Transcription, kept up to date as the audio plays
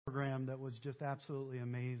program that was just absolutely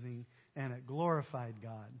amazing, and it glorified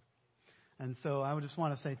God. And so I would just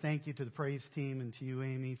want to say thank you to the praise team and to you,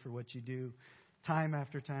 Amy, for what you do time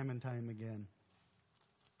after time and time again.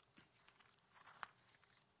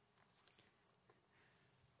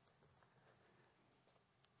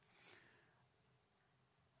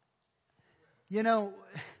 You know,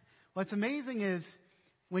 what's amazing is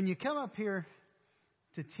when you come up here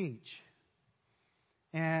to teach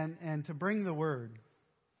and to bring the Word,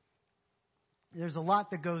 there's a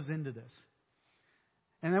lot that goes into this.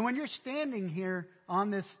 And then when you're standing here on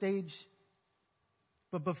this stage,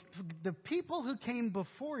 but the people who came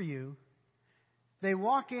before you, they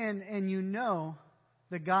walk in and you know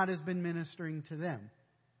that God has been ministering to them.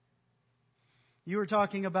 You were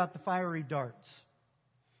talking about the fiery darts.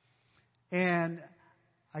 And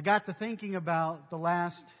I got to thinking about the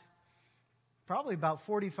last, probably about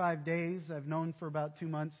 45 days. I've known for about 2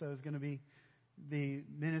 months I was going to be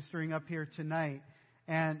ministering up here tonight.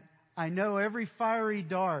 And I know every fiery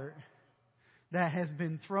dart that has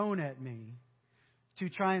been thrown at me to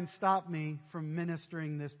try and stop me from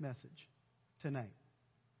ministering this message tonight.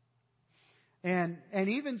 And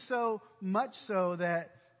even so much so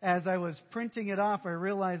that as I was printing it off, I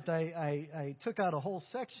realized I took out a whole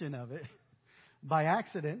section of it by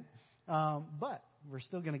accident. But we're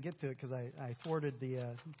still going to get to it because I thwarted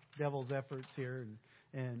the devil's efforts here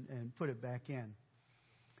and put it back in.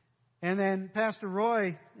 And then Pastor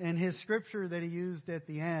Roy, in his scripture that he used at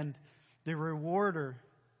the end, the rewarder,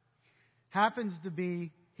 happens to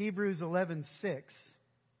be Hebrews 11:6.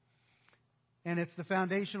 And it's the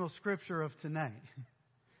foundational scripture of tonight.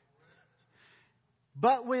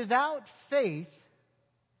 But without faith,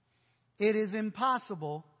 it is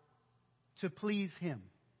impossible to please Him.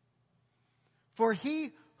 For he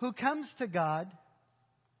who comes to God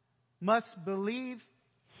must believe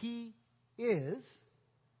He is,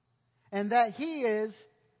 and that He is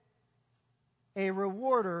a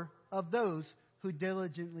rewarder of those who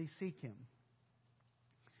diligently seek Him.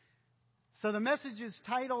 So the message's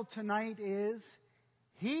title tonight is,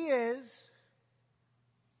 He is,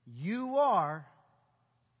 you are,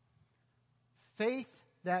 faith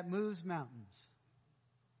that moves mountains.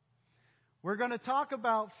 We're going to talk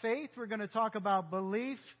about faith, we're going to talk about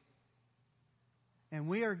belief, and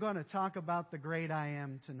we are going to talk about the great I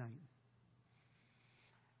Am tonight.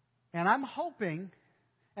 And I'm hoping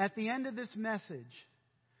at the end of this message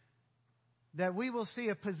that we will see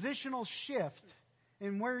a positional shift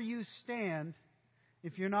in where you stand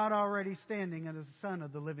if you're not already standing as a son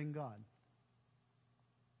of the living God.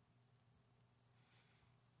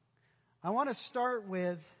 I want to start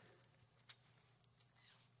with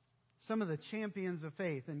some of the champions of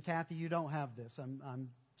faith. And Kathy, you don't have this. I'm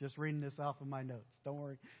just reading this off of my notes. Don't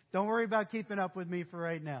worry. Don't worry about keeping up with me for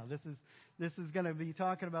right now. This is going to be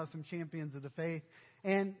talking about some champions of the faith.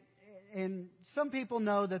 And some people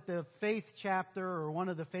know that the faith chapter, or one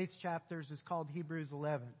of the faith chapters, is called Hebrews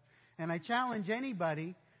 11. And I challenge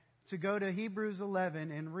anybody to go to Hebrews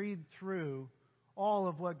 11 and read through all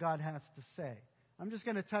of what God has to say. I'm just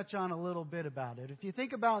going to touch on a little bit about it. If you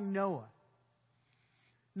think about Noah,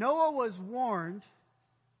 Noah was warned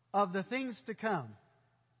of the things to come.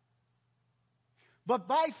 But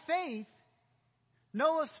by faith,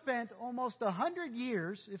 Noah spent almost 100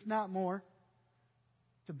 years, if not more,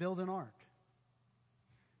 to build an ark.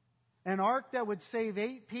 An ark that would save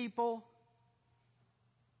 8 people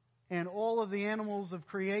and all of the animals of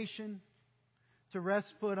creation to rest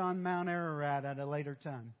put on Mount Ararat at a later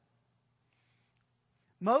time.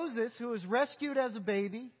 Moses, who was rescued as a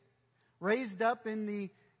baby, raised up in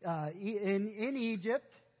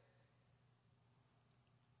Egypt,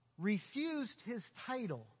 refused his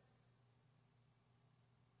title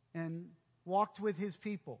and walked with his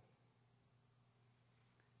people.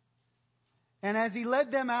 And as he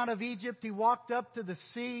led them out of Egypt, he walked up to the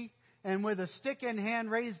sea and with a stick in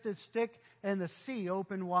hand raised his stick and the sea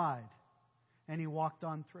opened wide. And he walked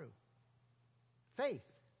on through. Faith,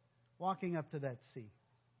 walking up to that sea.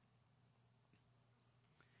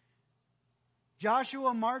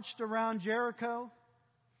 Joshua marched around Jericho,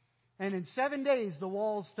 and in 7 days the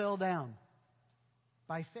walls fell down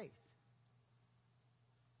by faith.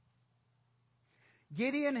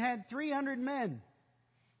 Gideon had 300 men.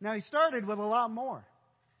 Now he started with a lot more,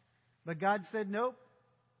 but God said, nope,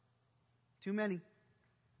 too many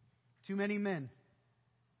men.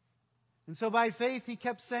 And so by faith he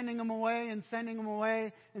kept sending them away and sending them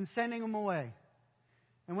away and sending them away.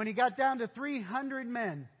 And when he got down to 300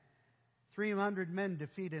 men, 300 men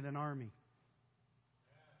defeated an army.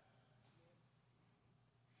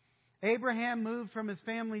 Abraham moved from his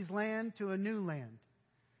family's land to a new land,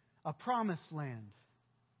 a promised land.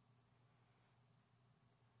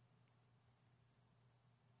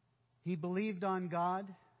 He believed on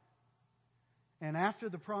God. And after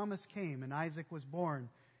the promise came and Isaac was born,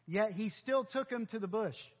 yet He still took him to the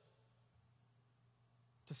bush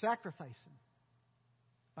to sacrifice him.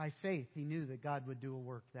 By faith, he knew that God would do a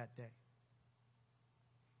work that day.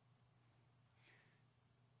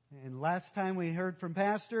 And last time we heard from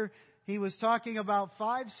Pastor, he was talking about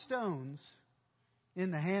 5 stones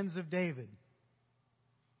in the hands of David.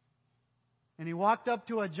 And he walked up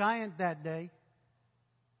to a giant that day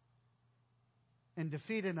and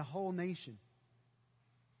defeated a whole nation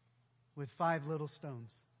with 5 little stones.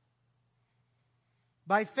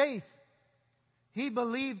 By faith, he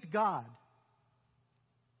believed God.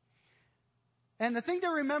 And the thing to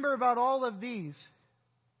remember about all of these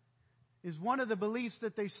is one of the beliefs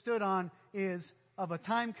that they stood on is of a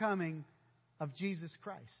time coming of Jesus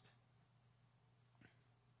Christ.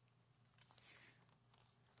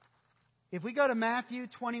 If we go to Matthew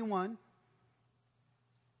 21,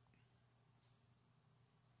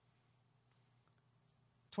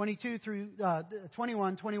 through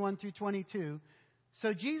 21 through 22.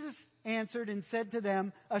 So Jesus answered and said to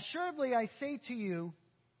them, "Assuredly I say to you,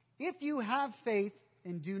 if you have faith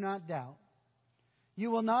and do not doubt, you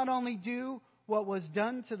will not only do what was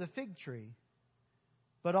done to the fig tree,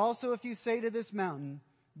 but also if you say to this mountain,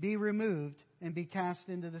 'Be removed and be cast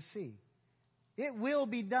into the sea,' it will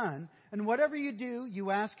be done. And whatever you do, you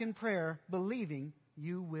ask in prayer, believing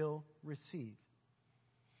you will receive."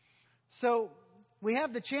 So we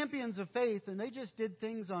have the champions of faith, and they just did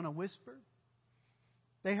things on a whisper.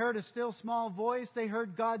 They heard a still small voice. They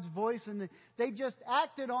heard God's voice, and they just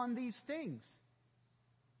acted on these things.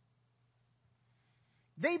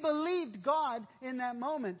 They believed God in that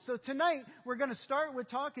moment. So tonight, we're going to start with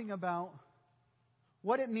talking about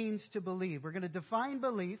what it means to believe. We're going to define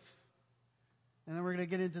belief, and then we're going to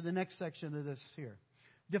get into the next section of this here.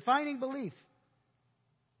 Defining belief.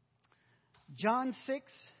 John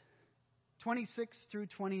 6, 26 through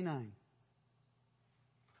 29.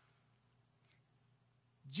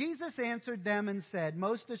 Jesus answered them and said,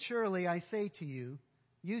 "Most assuredly I say to you,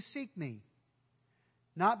 you seek me,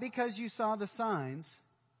 not because you saw the signs,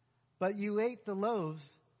 but you ate the loaves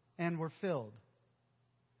and were filled."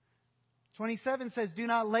 27 says, "Do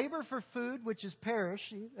not labor for food which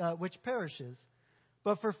perishes,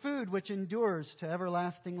 but for food which endures to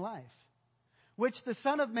everlasting life, which the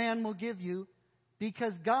Son of Man will give you,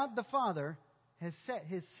 because God the Father has set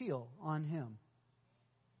His seal on Him."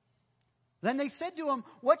 Then they said to Him,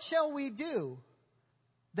 "What shall we do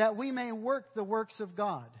that we may work the works of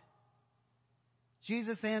God?"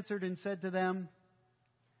 Jesus answered and said to them,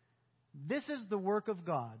 "This is the work of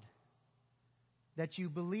God, that you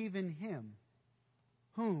believe in Him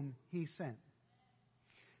whom He sent."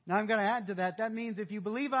 Now I'm going to add to that. That means if you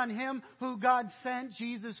believe on Him who God sent,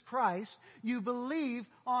 Jesus Christ, you believe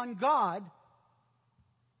on God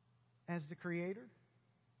as the Creator.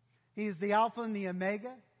 He is the Alpha and the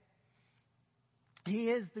Omega.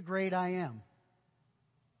 He is the great I am.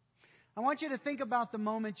 I want you to think about the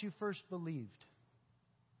moment you first believed.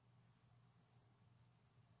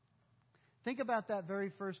 Think about that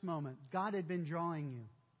very first moment. God had been drawing you.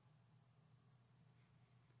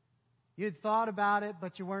 You had thought about it,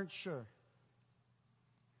 but you weren't sure.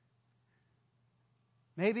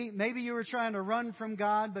 Maybe you were trying to run from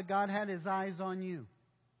God, but God had His eyes on you.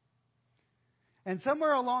 And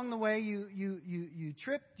somewhere along the way, you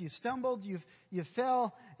tripped, you stumbled, you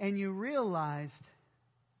fell, and you realized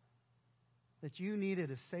that you needed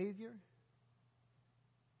a Savior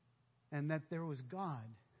and that there was God.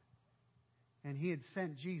 And He had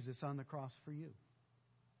sent Jesus on the cross for you.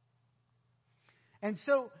 And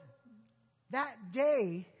so, that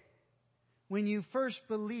day when you first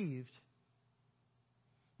believed,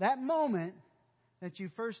 that moment that you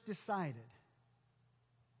first decided,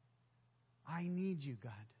 I need you,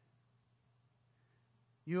 God.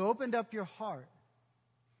 You opened up your heart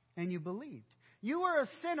and you believed. You were a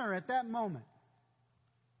sinner at that moment.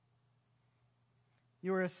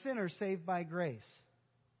 You were a sinner saved by grace.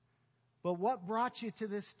 But what brought you to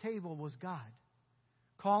this table was God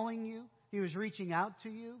calling you. He was reaching out to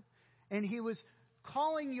you. And He was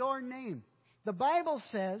calling your name. The Bible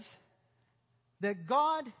says that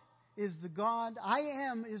God is the God,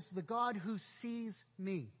 is the God who sees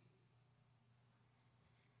me.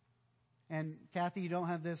 And Kathy, you don't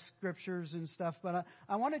have this scriptures and stuff, but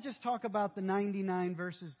I want to just talk about the 99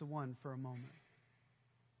 versus the 1 for a moment.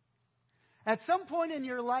 At some point in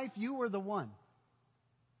your life, you were the 1.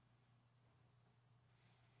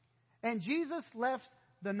 And Jesus left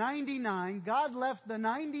the 99, God left the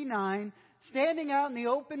 99 standing out in the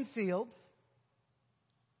open field.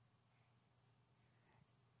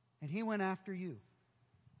 And He went after you.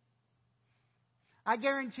 I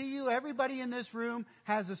guarantee you everybody in this room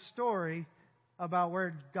has a story about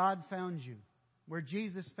where God found you, where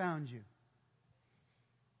Jesus found you.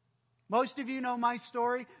 Most of you know my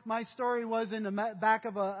story. My story was in the back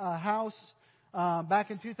of a house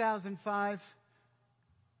back in 2005.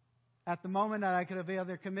 At the moment that I could have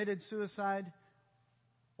either committed suicide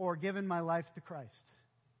or given my life to Christ.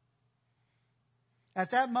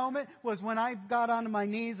 At that moment was when I got onto my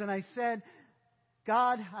knees and I said,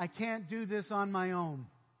 God, I can't do this on my own.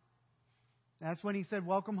 That's when He said,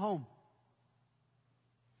 welcome home.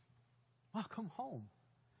 Welcome home.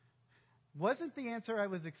 Wasn't the answer I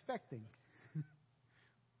was expecting.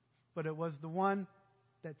 But it was the one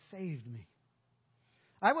that saved me.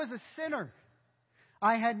 I was a sinner.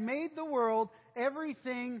 I had made the world,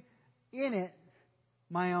 everything in it,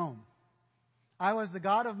 my own. I was the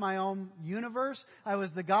God of my own universe. I was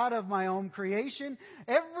the God of my own creation.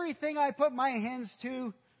 Everything I put my hands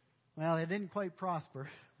to, well, it didn't quite prosper.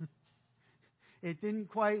 It didn't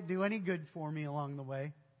quite do any good for me along the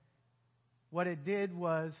way. What it did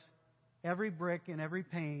was every brick and every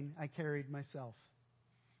pain I carried myself.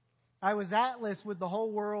 I was Atlas with the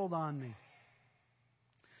whole world on me.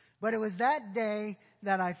 But it was that day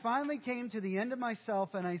that I finally came to the end of myself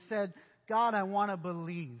and I said, God, I want to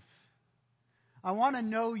believe. I want to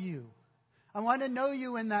know You. I want to know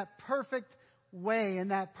You in that perfect way, in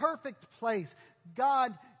that perfect place.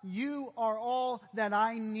 God, You are all that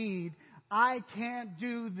I need. I can't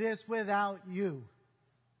do this without You.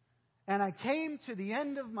 And I came to the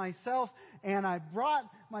end of myself and I brought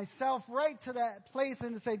myself right to that place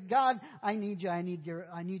and said, God, I need You. I need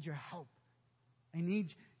Your help. I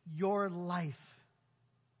need Your life.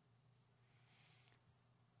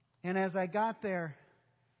 And as I got there,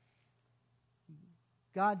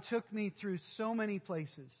 God took me through so many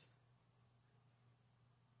places.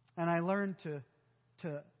 And I learned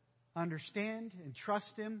to understand and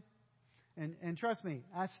trust Him. And trust me,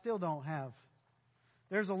 I still don't have.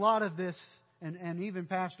 There's a lot of this, and even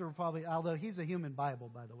Pastor will probably, although he's a human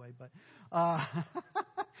Bible, by the way, but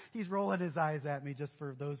he's rolling his eyes at me just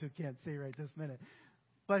for those who can't see right this minute.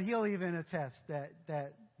 But he'll even attest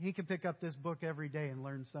that he can pick up this book every day and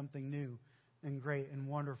learn something new and great and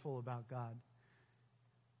wonderful about God.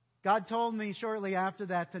 God told me shortly after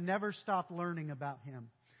that to never stop learning about Him.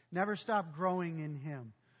 Never stop growing in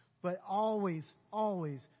Him. But always,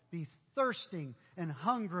 always be thirsting and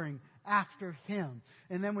hungering after Him.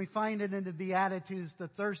 And then we find it in the Beatitudes, the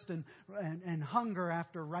thirst and hunger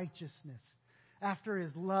after righteousness, after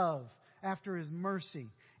His love, after His mercy.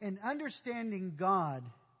 And understanding God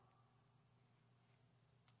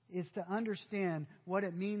is to understand what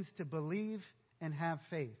it means to believe and have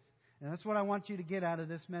faith. And that's what I want you to get out of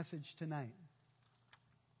this message tonight.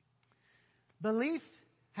 Belief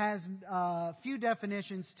has a few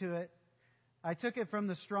definitions to it. I took it from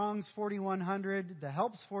the Strong's 4100, the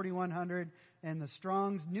Helps 4100, and the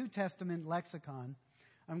Strong's New Testament lexicon.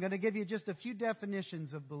 I'm going to give you just a few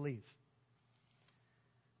definitions of belief.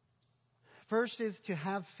 First is to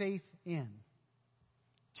have faith in,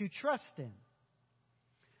 to trust in,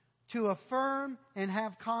 to affirm and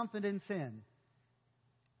have confidence in,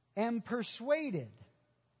 am persuaded,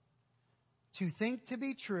 to think to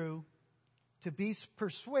be true, to be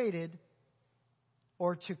persuaded,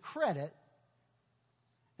 or to credit,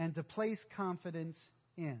 and to place confidence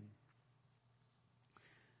in.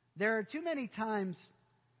 There are too many times.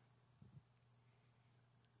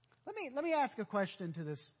 Let me ask a question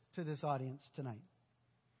to this audience tonight.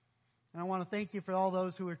 And I want to thank you for all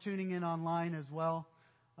those who are tuning in online as well.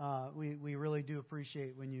 We really do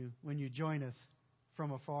appreciate when you join us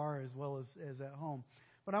from afar as well as at home.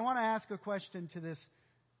 But I want to ask a question to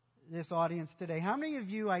this audience today. How many of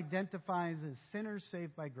you identify as sinners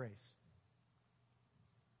saved by grace?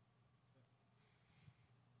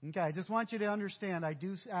 Okay, I just want you to understand.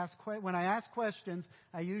 When I ask questions,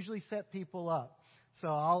 I usually set people up. So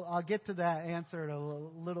I'll get to that answer a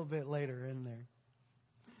little bit later in there.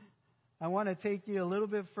 I want to take you a little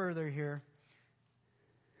bit further here.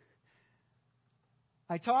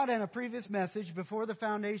 I taught in a previous message, before the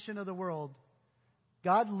foundation of the world,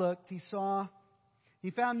 God looked, He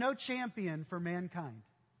found no champion for mankind.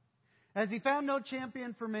 As He found no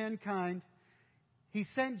champion for mankind, He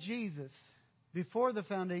sent Jesus before the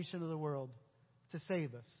foundation of the world to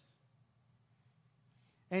save us.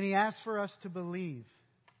 And He asked for us to believe.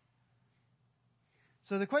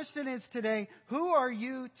 So the question is today, who are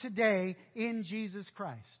you today in Jesus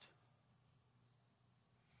Christ?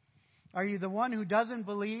 Are you the one who doesn't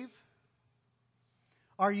believe?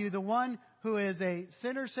 Are you the one who is a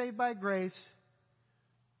sinner saved by grace?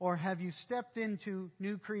 Or have you stepped into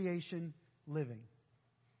new creation living?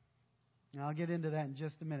 And I'll get into that in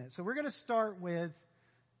just a minute. So we're going to start with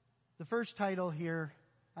the first title here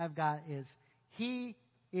I've got is He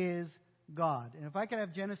is God. And if I could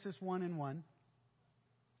have Genesis 1 and 1.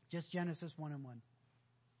 Just Genesis 1 and 1.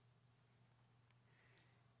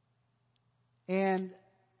 And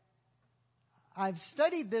I've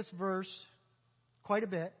studied this verse quite a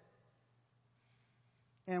bit.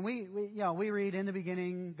 And we read in the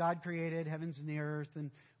beginning, God created heavens and the earth,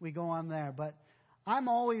 and we go on there. But I'm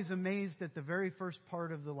always amazed at the very first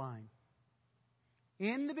part of the line.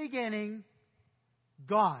 In the beginning,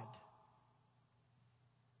 God.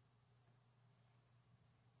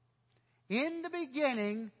 In the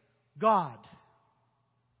beginning, God.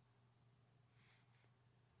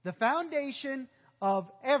 The foundation of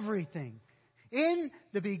everything. In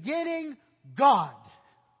the beginning, God.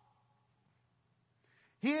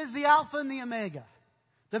 He is the Alpha and the Omega,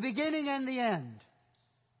 the beginning and the end.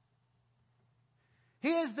 He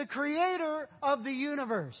is the creator of the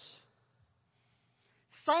universe.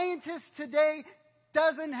 Scientists today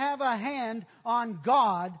doesn't have a hand on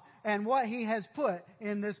God and what He has put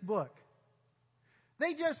in this book.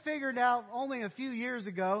 They just figured out only a few years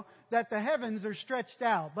ago that the heavens are stretched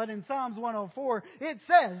out. But in Psalms 104, it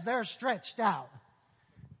says they're stretched out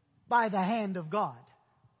by the hand of God.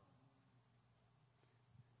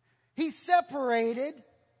 He separated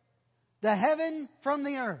the heaven from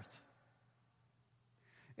the earth.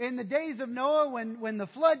 In the days of Noah, when the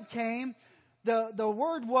flood came, the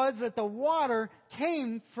word was that the water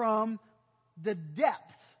came from the depths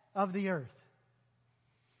of the earth.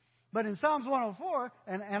 But in Psalms 104,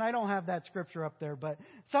 and I don't have that scripture up there, but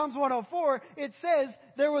Psalms 104, it says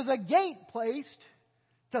there was a gate placed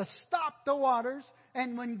to stop the waters,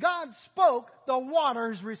 and when God spoke, the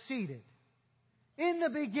waters receded. In the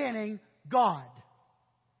beginning, God.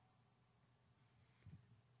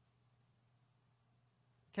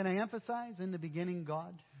 Can I emphasize, in the beginning,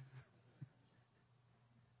 God?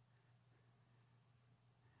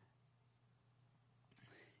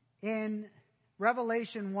 In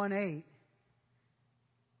Revelation 1:8,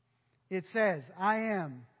 it says, I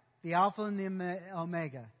am the Alpha and the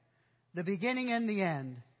Omega, the beginning and the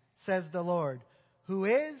end, says the Lord, who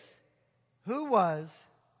is, who was,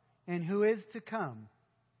 and who is to come,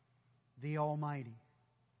 the Almighty.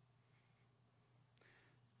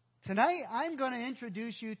 Tonight, I'm going to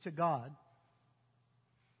introduce you to God.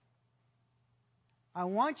 I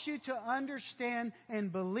want you to understand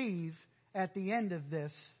and believe at the end of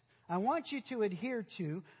this. I want you to adhere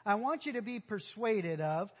to. I want you to be persuaded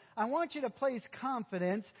of. I want you to place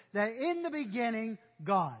confidence that in the beginning,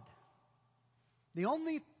 God. The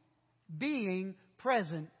only being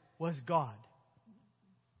present was God.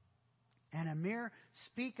 And a mere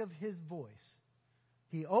speak of His voice.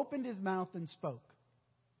 He opened His mouth and spoke.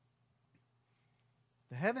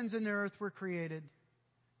 The heavens and the earth were created.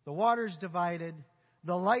 The waters divided.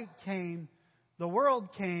 The light came. The world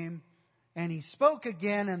came. And He spoke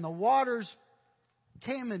again, and the waters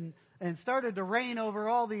came and started to rain over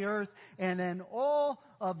all the earth. And then all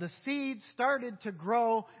of the seeds started to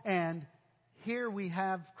grow. And here we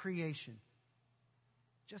have creation.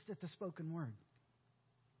 Just at the spoken word.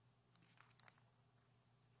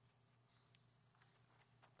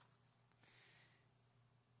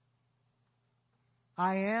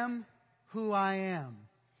 I am who I am.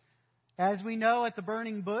 As we know at the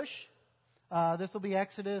burning bush, this will be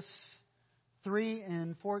Exodus 3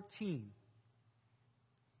 and 14.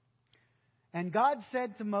 And God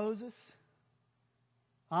said to Moses,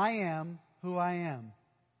 I am who I am.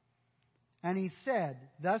 And He said,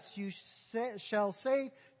 thus you shall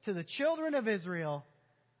say to the children of Israel,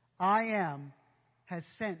 I am has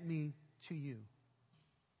sent me to you.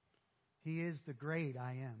 He is the great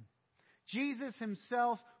I am. Jesus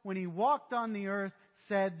Himself, when He walked on the earth,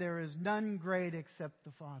 said, there is none great except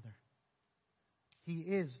the Father. He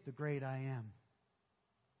is the great I am.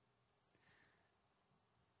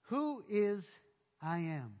 Who is I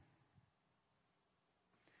am?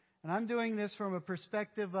 And I'm doing this from a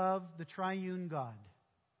perspective of the triune God.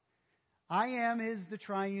 I am is the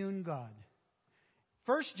triune God.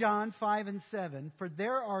 1 John 5 and 7, for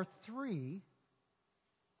there are three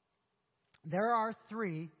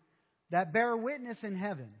that bear witness in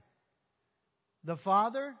heaven. The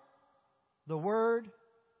Father, the Word,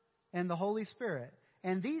 and the Holy Spirit.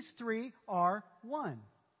 And these three are one.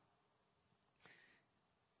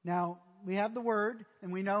 Now, we have the Word,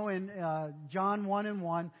 and we know in John 1 and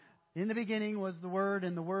 1, in the beginning was the Word,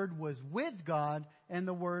 and the Word was with God, and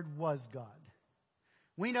the Word was God.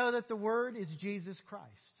 We know that the Word is Jesus Christ,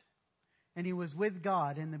 and He was with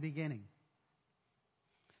God in the beginning.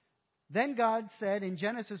 Then God said in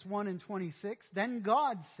Genesis 1 and 26, then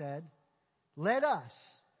God said, Let us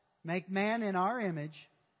make man in our image,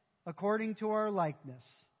 according to our likeness.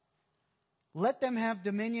 Let them have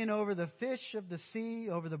dominion over the fish of the sea,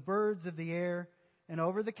 over the birds of the air, and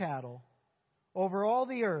over the cattle, over all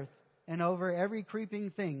the earth, and over every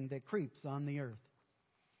creeping thing that creeps on the earth.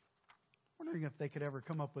 I'm wondering if they could ever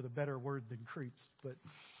come up with a better word than creeps, but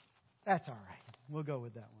that's all right. We'll go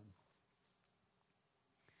with that one.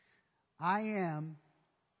 I am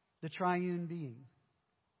the triune being.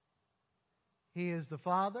 He is the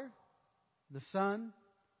Father, the Son,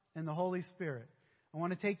 and the Holy Spirit. I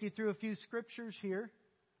want to take you through a few scriptures here.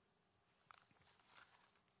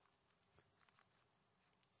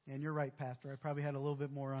 And you're right, Pastor. I probably had a little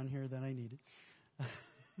bit more on here than I needed.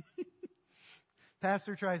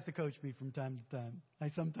 Pastor tries to coach me from time to time.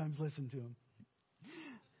 I sometimes listen to him.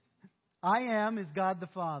 I am is God the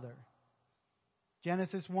Father.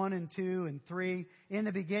 Genesis 1 and 2 and 3. In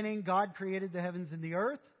the beginning, God created the heavens and the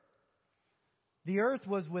earth. The earth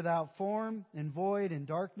was without form and void, and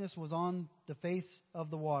darkness was on the face of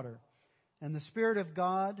the water. And the Spirit of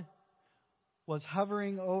God was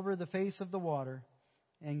hovering over the face of the water.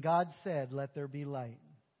 And God said, "Let there be light."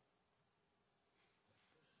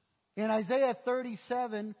 In Isaiah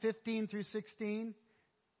 37, 15 through 16,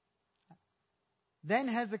 then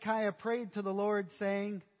Hezekiah prayed to the Lord,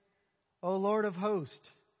 saying, "O Lord of hosts,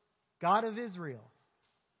 God of Israel,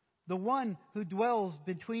 the one who dwells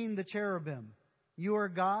between the cherubim, you are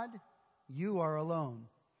God, you are alone.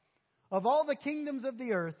 Of all the kingdoms of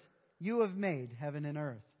the earth, you have made heaven and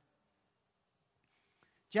earth."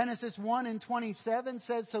 Genesis 1 and 27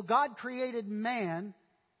 says, "So God created man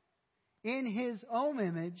in His own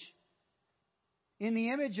image. In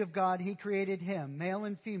the image of God, He created him. Male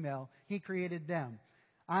and female, He created them.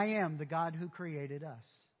 I am the God who created us."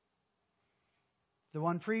 The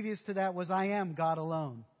one previous to that was, "I am God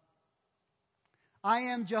alone." I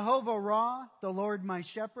am Jehovah Ra, the Lord my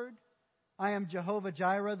shepherd. I am Jehovah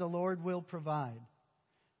Jireh, the Lord will provide.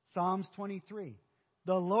 Psalms 23.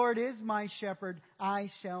 The Lord is my shepherd, I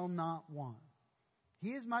shall not want.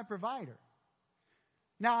 He is my provider.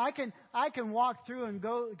 Now I can walk through and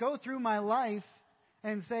go through my life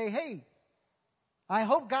and say, "Hey, I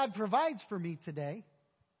hope God provides for me today."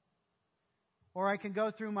 Or I can go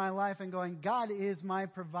through my life and going, "God is my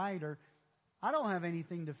provider. I don't have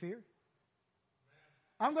anything to fear.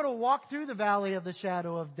 I'm going to walk through the valley of the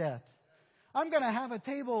shadow of death. I'm going to have a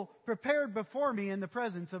table prepared before me in the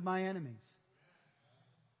presence of my enemies.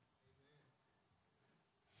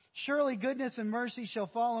 Surely goodness and mercy shall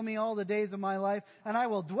follow me all the days of my life, and I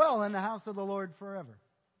will dwell in the house of the Lord forever."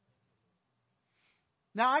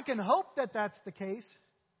 Now, I can hope that that's the case,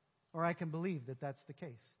 or I can believe that that's the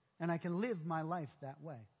case. And I can live my life that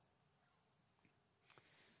way.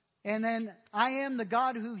 And then, I am the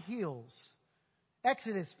God who heals.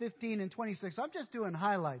 Exodus 15 and 26. I'm just doing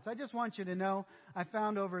highlights. I just want you to know I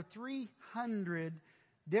found over 300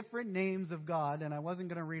 different names of God, and I wasn't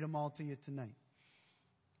going to read them all to you tonight.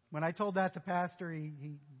 When I told that to Pastor,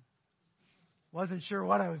 he wasn't sure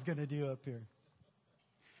what I was going to do up here.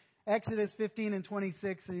 Exodus 15 and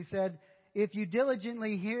 26, and he said, "If you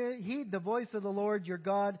diligently heed the voice of the Lord your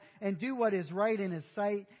God and do what is right in His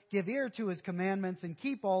sight, give ear to His commandments and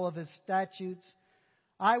keep all of His statutes,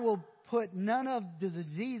 I will put none of the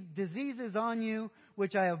diseases on you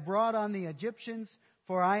which I have brought on the Egyptians,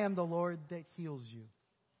 for I am the Lord that heals you."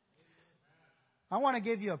 I want to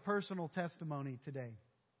give you a personal testimony today.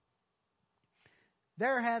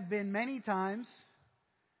 There have been many times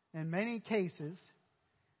and many cases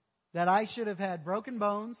that I should have had broken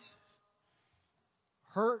bones,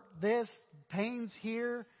 hurt this, pains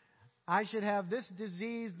here. I should have this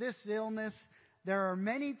disease, this illness. There are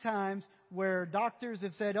many times where doctors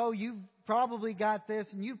have said, "Oh, you've probably got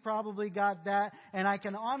this and you've probably got that." And I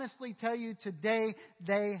can honestly tell you today,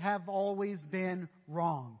 they have always been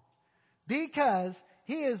wrong. Because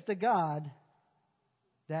He is the God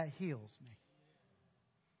that heals me.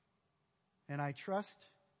 And I trust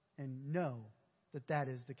and know that that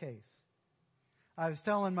is the case. I was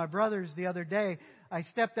telling my brothers the other day, I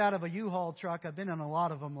stepped out of a U-Haul truck. I've been in a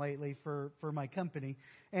lot of them lately for my company.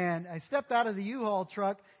 And I stepped out of the U-Haul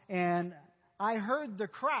truck and I heard the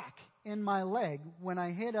crack in my leg when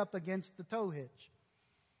I hit up against the tow hitch.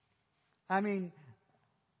 I mean,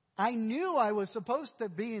 I knew I was supposed to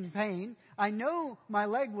be in pain. I know my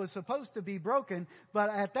leg was supposed to be broken. But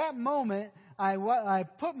at that moment, I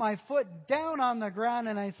put my foot down on the ground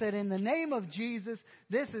and I said, "In the name of Jesus,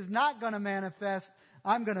 this is not going to manifest.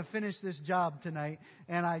 I'm going to finish this job tonight."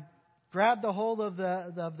 And I grabbed the hold of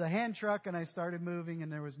the hand truck and I started moving,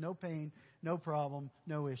 and there was no pain, no problem,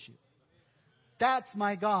 no issue. That's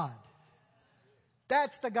my God.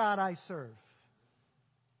 That's the God I serve.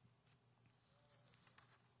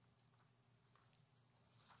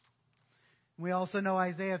 We also know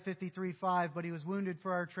Isaiah 53:5, but He was wounded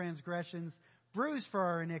for our transgressions, bruised for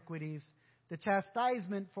our iniquities. The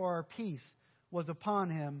chastisement for our peace was upon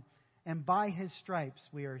Him, and by His stripes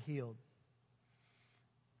we are healed.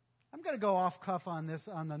 I'm going to go off cuff on this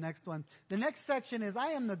on the next one. The next section is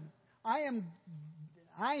I am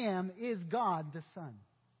is God the Son.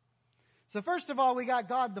 So first of all, we got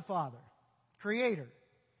God the Father, Creator.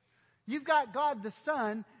 You've got God the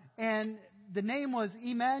Son, and the name was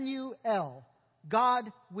Emmanuel, God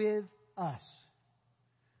with us.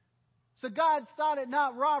 So God thought it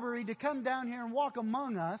not robbery to come down here and walk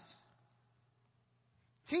among us,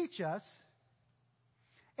 teach us,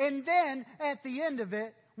 and then at the end of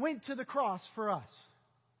it, went to the cross for us.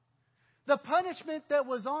 The punishment that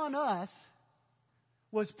was on us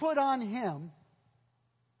was put on Him,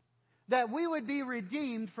 that we would be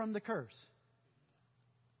redeemed from the curse.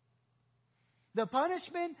 The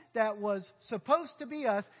punishment that was supposed to be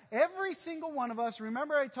us, every single one of us,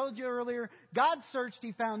 remember I told you earlier, God searched,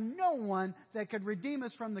 He found no one that could redeem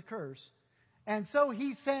us from the curse. And so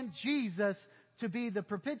He sent Jesus to be the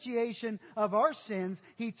propitiation of our sins.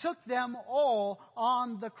 He took them all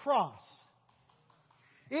on the cross.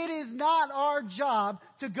 It is not our job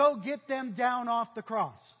to go get them down off the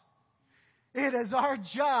cross. It is our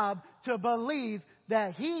job to believe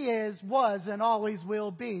that He is, was, and always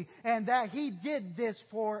will be, and that He did this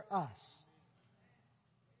for us.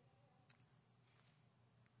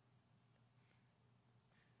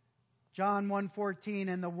 John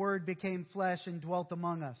 1:14, and the Word became flesh and dwelt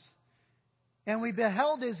among us. And we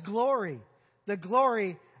beheld His glory, the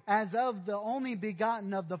glory as of the only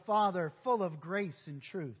begotten of the Father, full of grace and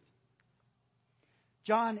truth.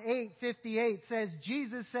 John 8:58 says,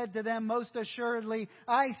 Jesus said to them, most assuredly,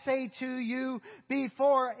 I say to you,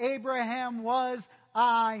 before Abraham was,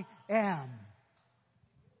 I am.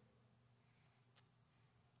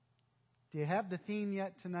 Do you have the theme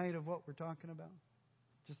yet tonight of what we're talking about?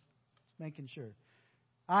 Just making sure.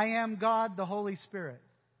 I am God, the Holy Spirit.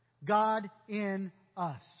 God in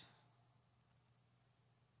us.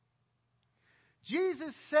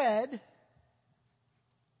 Jesus said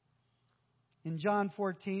in John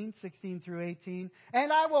 14:16 through 18,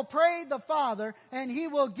 and I will pray the Father, and He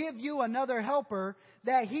will give you another helper,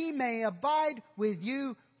 that He may abide with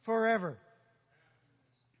you forever.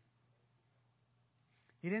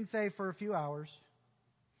 He didn't say for a few hours.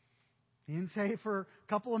 He didn't say for a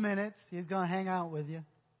couple of minutes. He's going to hang out with you.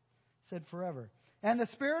 He said forever. And the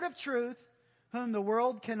Spirit of truth, whom the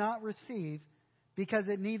world cannot receive, because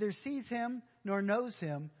it neither sees Him nor knows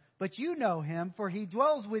Him, but you know Him, for He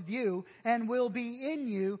dwells with you and will be in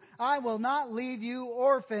you. I will not leave you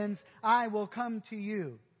orphans. I will come to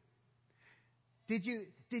you. Did you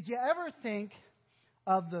ever think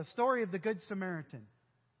of the story of the Good Samaritan?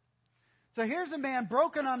 So here's a man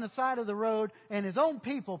broken on the side of the road, and his own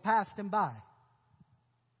people passed him by.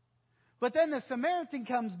 But then the Samaritan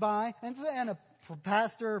comes by, and a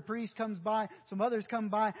pastor or priest comes by, some others come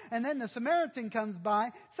by, and then the Samaritan comes by,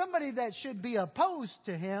 somebody that should be opposed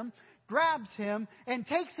to him, grabs him and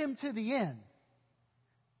takes him to the inn.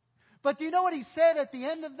 But do you know what he said at the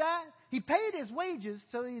end of that? He paid his wages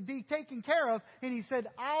so he'd be taken care of, and he said,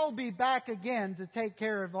 I'll be back again to take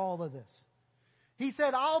care of all of this. He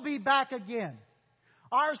said, I'll be back again.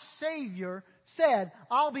 Our Savior said,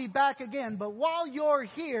 I'll be back again, but while you're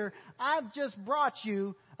here, I've just brought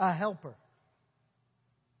you a helper.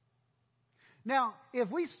 Now,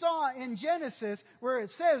 if we saw in Genesis where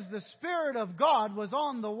it says the Spirit of God was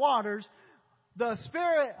on the waters, the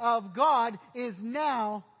Spirit of God is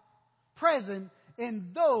now present in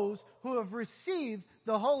those who have received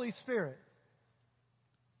the Holy Spirit.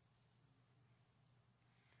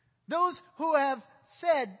 Those who have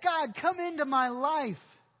said, God, come into my life.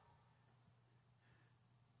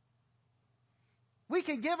 We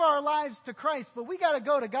can give our lives to Christ, but we got to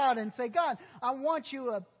go to God and say, God, I want you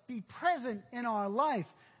to be present in our life.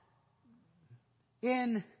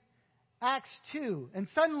 In Acts 2, and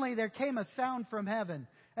suddenly there came a sound from heaven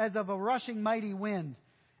as of a rushing mighty wind,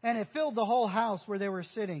 and it filled the whole house where they were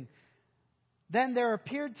sitting. Then there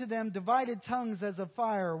appeared to them divided tongues as of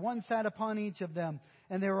fire. One sat upon each of them,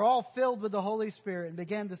 and they were all filled with the Holy Spirit and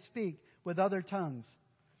began to speak with other tongues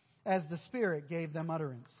as the Spirit gave them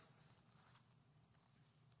utterance.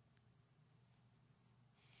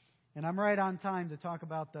 And I'm right on time to talk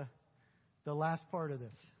about the last part of this.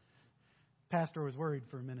 Pastor was worried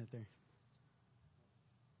for a minute there.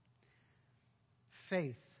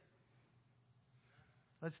 Faith.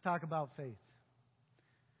 Let's talk about faith.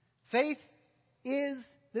 Faith is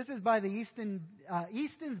this is by the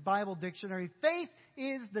Easton's Bible Dictionary. Faith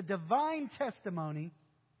is the divine testimony,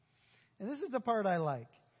 and this is the part I like,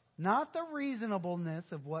 not the reasonableness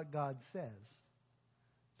of what God says,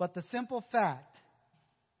 but the simple fact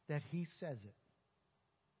that He says it.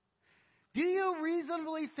 Do you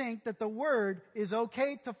reasonably think that the Word is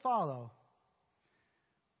okay to follow?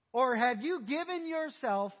 Or have you given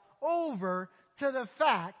yourself over to the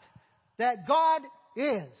fact that God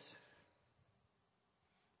is?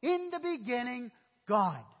 In the beginning,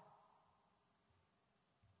 God.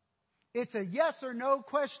 It's a yes or no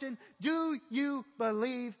question. Do you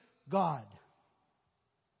believe God?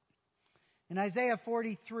 In Isaiah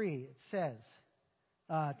 43, it says,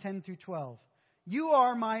 10 through 12, "You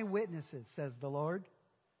are my witnesses, says the Lord,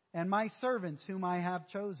 and my servants whom I have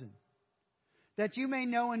chosen, that you may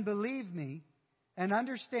know and believe me and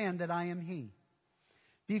understand that I am He.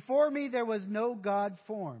 Before me there was no God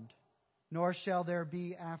formed, nor shall there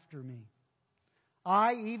be after me.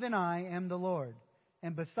 I, even I, am the Lord,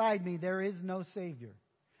 and beside me there is no Savior.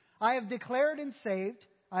 I have declared and saved,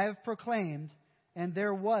 I have proclaimed, and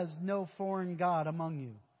there was no foreign God among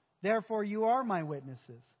you. Therefore you are my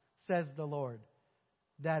witnesses, says the Lord,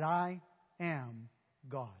 that I am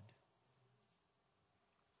God."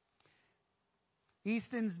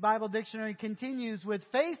 Easton's Bible Dictionary continues with,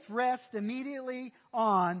 "Faith rests immediately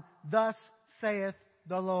on, thus saith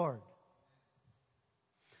the Lord."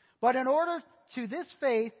 But in order to this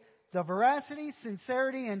faith, the veracity,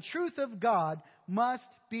 sincerity, and truth of God must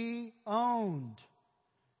be owned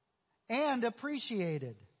and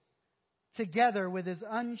appreciated together with His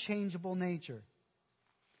unchangeable nature.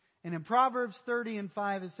 And in Proverbs 30 and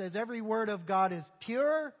 5 it says, "Every word of God is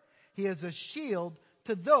pure. He is a shield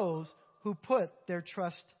to those who put their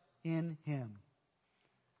trust in Him."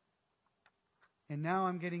 And now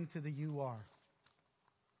I'm getting to the "you are."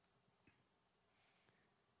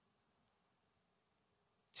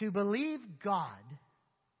 To believe God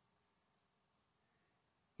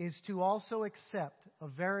is to also accept a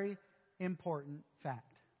very important fact.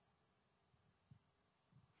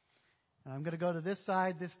 And I'm going to go to this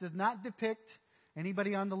side. This does not depict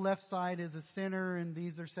anybody on the left side as a sinner and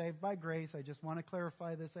these are saved by grace. I just want to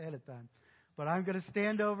clarify this ahead of time. But I'm going to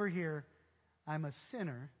stand over here. I'm a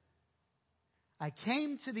sinner. I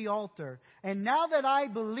came to the altar, and now that I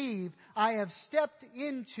believe, I have stepped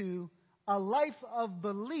into a life of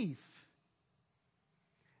belief.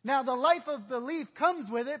 Now, the life of belief comes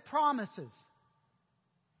with it promises.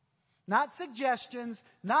 Not suggestions,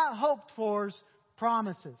 not hoped fors,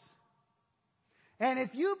 promises. And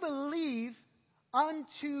if you believe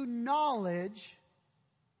unto knowledge,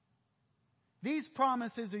 these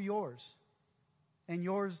promises are yours. And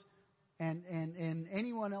yours and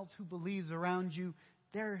anyone else who believes around you,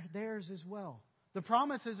 they're theirs as well. The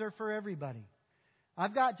promises are for everybody.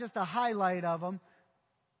 I've got just a highlight of them.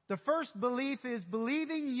 The first belief is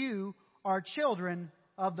believing you are children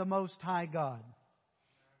of the Most High God.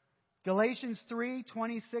 Galatians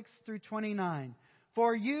 3:26 through 29.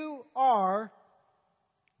 "For you are,"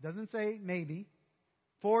 doesn't say maybe,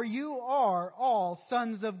 "for you are all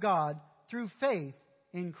sons of God through faith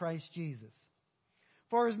in Christ Jesus.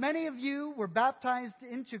 For as many of you were baptized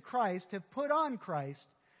into Christ have put on Christ.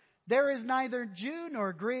 There is neither Jew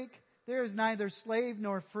nor Greek, there is neither slave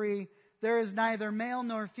nor free, there is neither male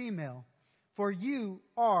nor female, for you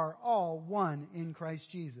are all one in Christ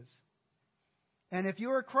Jesus. And if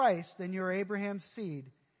you are Christ, then you are Abraham's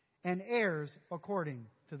seed and heirs according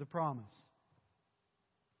to the promise."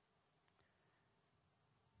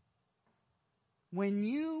 When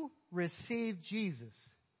you received Jesus,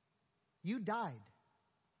 you died.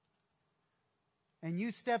 And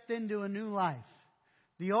you stepped into a new life.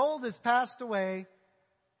 The old has passed away,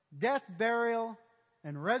 death, burial,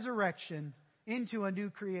 and resurrection into a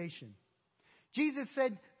new creation. Jesus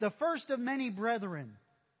said, "The first of many brethren,"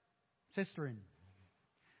 sisterin,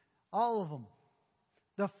 all of them.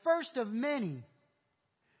 The first of many.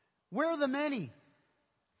 We're the many.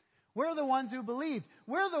 We're the ones who believed.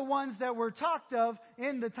 We're the ones that were talked of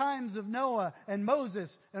in the times of Noah and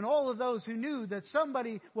Moses and all of those who knew that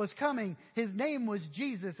somebody was coming. His name was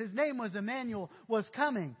Jesus. His name was Emmanuel, was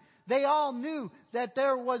coming. They all knew that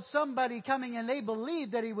there was somebody coming and they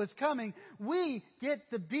believed that He was coming. We get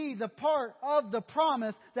to be the part of the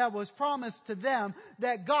promise that was promised to them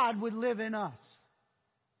that God would live in us.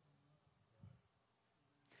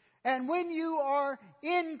 And when you are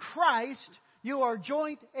in Christ, you are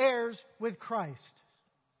joint heirs with Christ.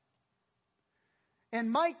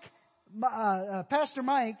 And Pastor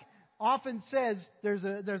Mike often says, there's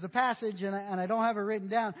a passage, and I don't have it written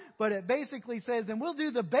down, but it basically says, and we'll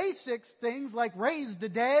do the basic things like raise the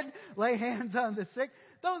dead, lay hands on the sick.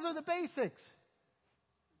 Those are the basics.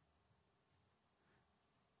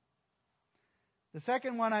 The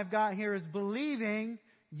second one I've got here is believing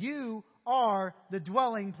you are the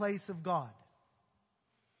dwelling place of God.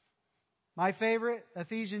 My favorite,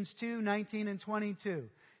 Ephesians 2:19 and 22.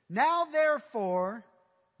 Now therefore,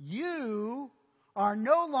 you are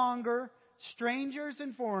no longer strangers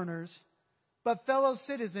and foreigners, but fellow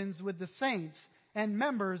citizens with the saints and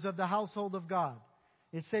members of the household of God.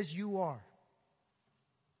 It says you are.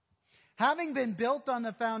 Having been built on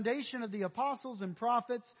the foundation of the apostles and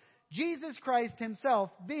prophets, Jesus Christ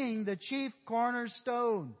Himself being the chief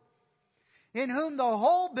cornerstone, in whom the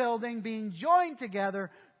whole building being joined together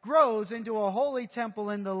grows into a holy temple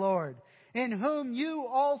in the Lord, in whom you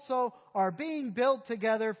also are being built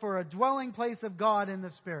together for a dwelling place of God in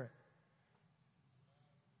the Spirit.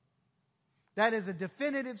 That is a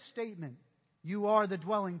definitive statement. You are the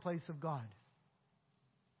dwelling place of God.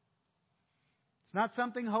 It's not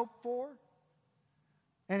something hoped for.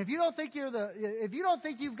 And if you don't think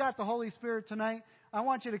you've got the Holy Spirit tonight, I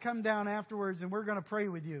want you to come down afterwards and we're going to pray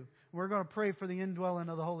with you. We're going to pray for the indwelling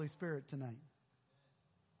of the Holy Spirit tonight.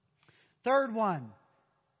 Third one,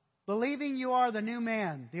 believing you are the new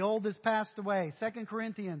man. The old has passed away. 2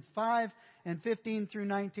 Corinthians 5 and 15 through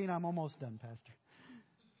 19. I'm almost done, Pastor.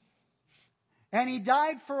 And He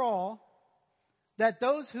died for all, that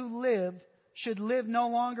those who live should live no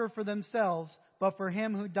longer for themselves, but for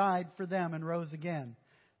Him who died for them and rose again.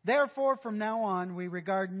 Therefore, from now on, we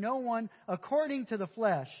regard no one according to the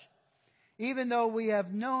flesh, even though we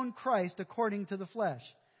have known Christ according to the flesh.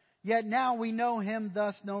 Yet now we know Him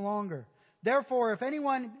thus no longer. Therefore, if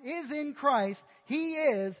anyone is in Christ, he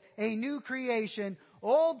is a new creation.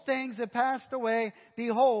 Old things have passed away.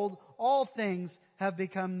 Behold, all things have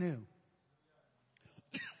become new.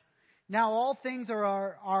 Now all things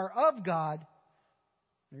are of God.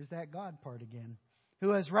 There's that God part again. Who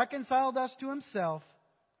has reconciled us to Himself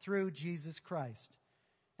through Jesus Christ,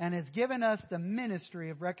 and has given us the ministry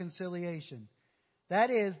of reconciliation. That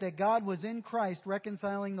is, that God was in Christ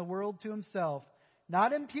reconciling the world to Himself,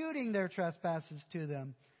 not imputing their trespasses to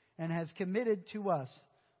them, and has committed to us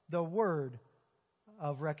the word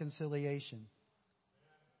of reconciliation.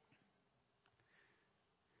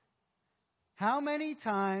 How many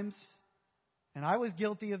times, and I was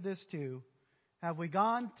guilty of this too, have we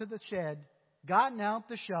gone to the shed, gotten out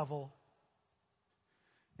the shovel,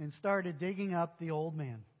 and started digging up the old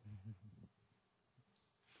man?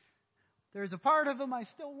 There's a part of him I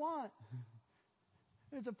still want.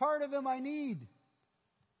 There's a part of him I need.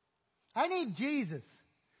 I need Jesus.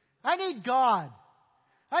 I need God.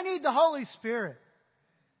 I need the Holy Spirit.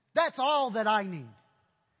 That's all that I need.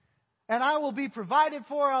 And I will be provided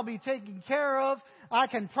for. I'll be taken care of. I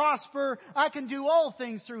can prosper. I can do all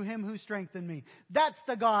things through Him who strengthened me. That's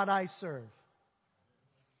the God I serve.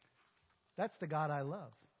 That's the God I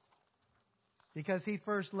love. Because He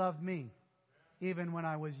first loved me, even when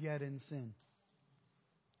I was yet in sin.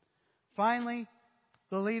 Finally,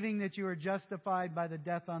 believing that you are justified by the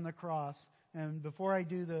death on the cross. And before I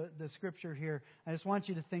do the scripture here, I just want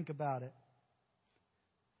you to think about it.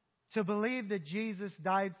 To believe that Jesus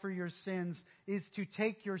died for your sins is to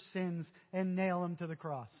take your sins and nail them to the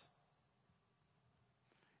cross.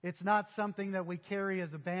 It's not something that we carry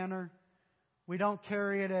as a banner. We don't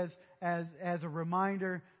carry it as a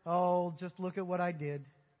reminder. Oh, just look at what I did.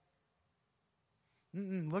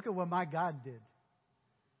 Look at what my God did.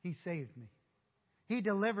 He saved me. He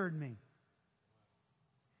delivered me.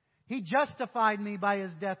 He justified me by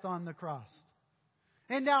His death on the cross.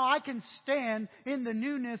 And now I can stand in the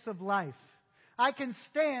newness of life. I can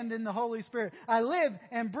stand in the Holy Spirit. I live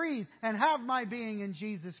and breathe and have my being in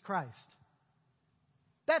Jesus Christ.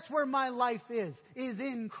 That's where my life is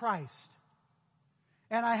in Christ.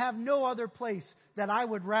 And I have no other place that I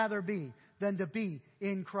would rather be than to be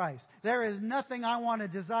in Christ. There is nothing I want to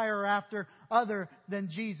desire after other than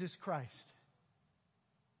Jesus Christ.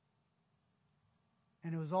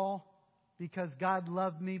 And it was all because God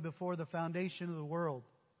loved me before the foundation of the world.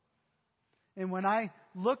 And when I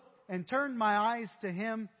looked and turned my eyes to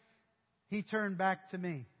Him, He turned back to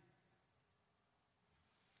me.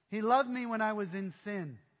 He loved me when I was in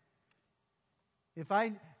sin. If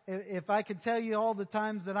I could tell you all the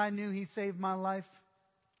times that I knew He saved my life,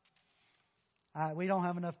 we don't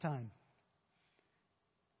have enough time.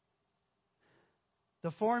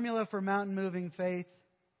 The formula for mountain moving faith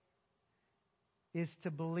is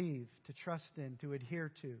to believe, to trust in, to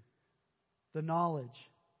adhere to the knowledge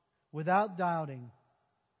without doubting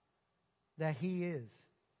that He is.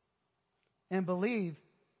 And believe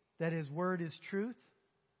that His Word is truth,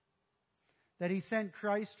 that He sent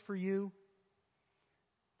Christ for you,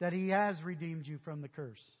 that He has redeemed you from the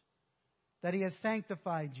curse, that He has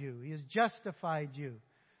sanctified you, He has justified you,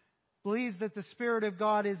 believes that the Spirit of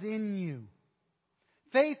God is in you.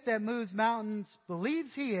 Faith that moves mountains, believes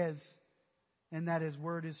He is, and that His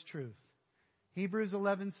Word is truth. Hebrews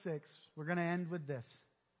 11:6. We're going to end with this.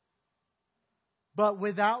 But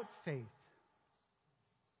without faith,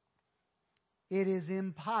 it is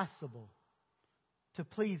impossible to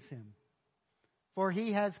please Him. For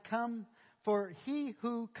he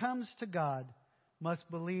who comes to God must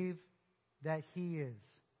believe that He is,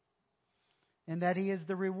 and that He is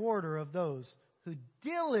the rewarder of those who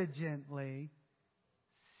diligently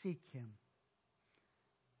seek Him.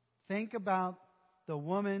 Think about the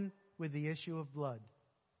woman with the issue of blood.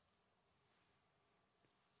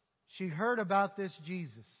 She heard about this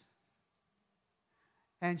Jesus,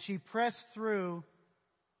 and she pressed through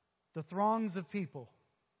the throngs of people.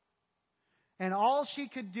 And all she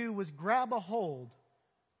could do was grab a hold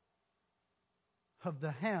of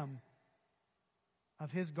the hem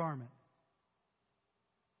of His garment.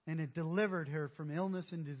 And it delivered her from illness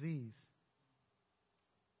and disease.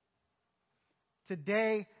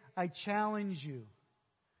 Today, I challenge you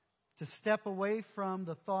to step away from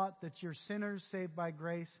the thought that you're sinners saved by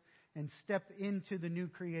grace and step into the new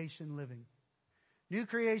creation living. New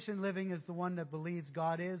creation living is the one that believes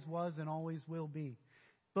God is, was, and always will be.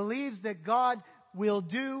 Believes that God will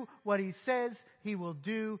do what He says He will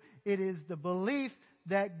do. It is the belief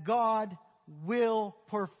that God will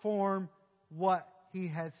perform what He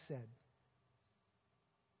has said.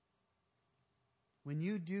 When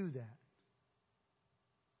you do that,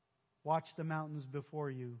 watch the mountains before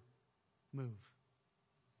you move.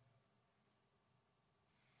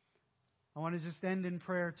 I want to just end in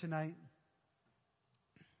prayer tonight.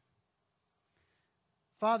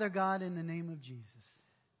 Father God, in the name of Jesus,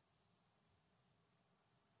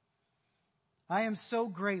 I am so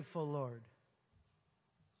grateful, Lord,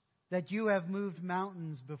 that You have moved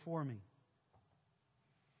mountains before me.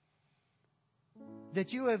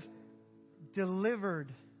 That You have delivered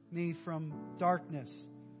me from darkness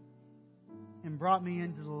and brought me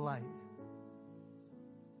into the light.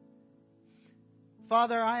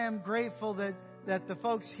 Father, I am grateful that the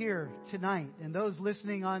folks here tonight and those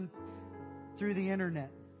listening on through the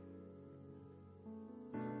internet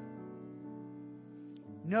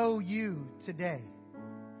know You today.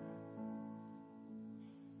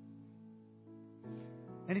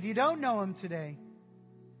 And if you don't know Him today,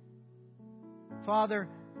 Father,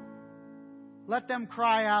 let them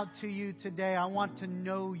cry out to You today. I want to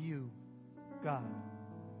know You, God,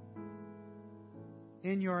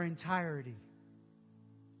 in Your entirety.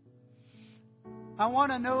 I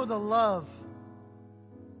want to know the love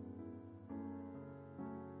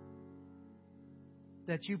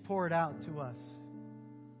that You poured out to us.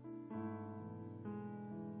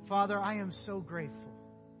 Father, I am so grateful.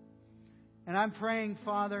 And I'm praying,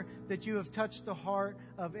 Father, that You have touched the heart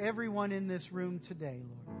of everyone in this room today,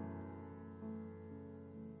 Lord.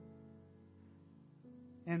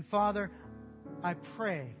 And Father, I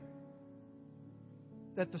pray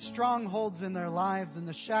that the strongholds in their lives and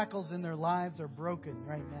the shackles in their lives are broken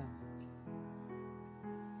right now.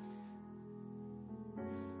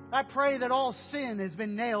 I pray that all sin has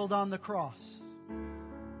been nailed on the cross.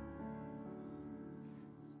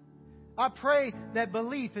 I pray that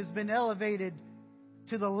belief has been elevated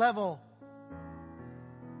to the level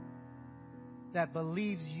that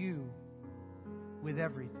believes You with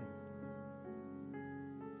everything.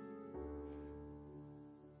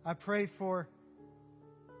 I pray for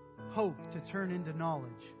hope to turn into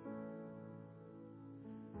knowledge.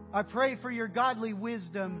 I pray for Your godly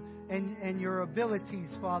wisdom and Your abilities,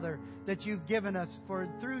 Father, that You've given us, for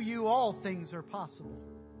through You all things are possible.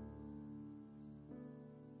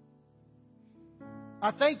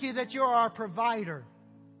 I thank You that You're our provider.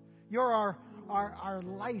 You're our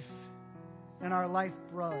life and our life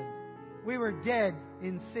blood. We were dead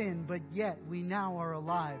in sin, but yet we now are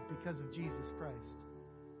alive because of Jesus Christ.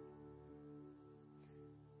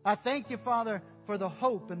 I thank You, Father, for the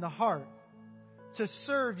hope and the heart to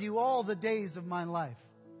serve You all the days of my life.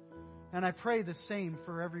 And I pray the same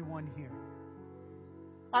for everyone here.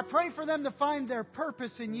 I pray for them to find their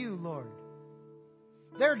purpose in You, Lord.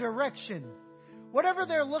 Their direction. Whatever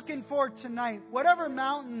they're looking for tonight, whatever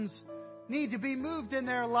mountains need to be moved in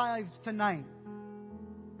their lives tonight,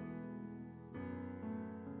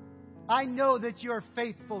 I know that You're a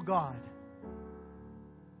faithful God.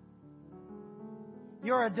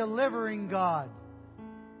 You're a delivering God.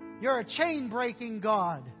 You're a chain-breaking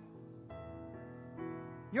God.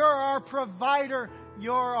 You're our provider.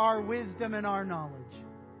 You're our wisdom and our knowledge.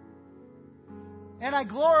 And I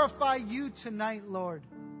glorify You tonight, Lord,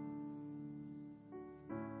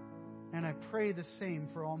 And I pray the same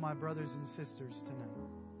for all my brothers and sisters tonight.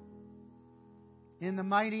 In the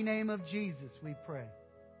mighty name of Jesus, we pray.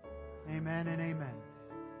 Amen and amen.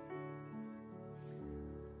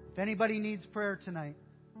 If anybody needs prayer tonight,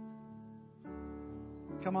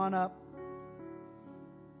 come on up.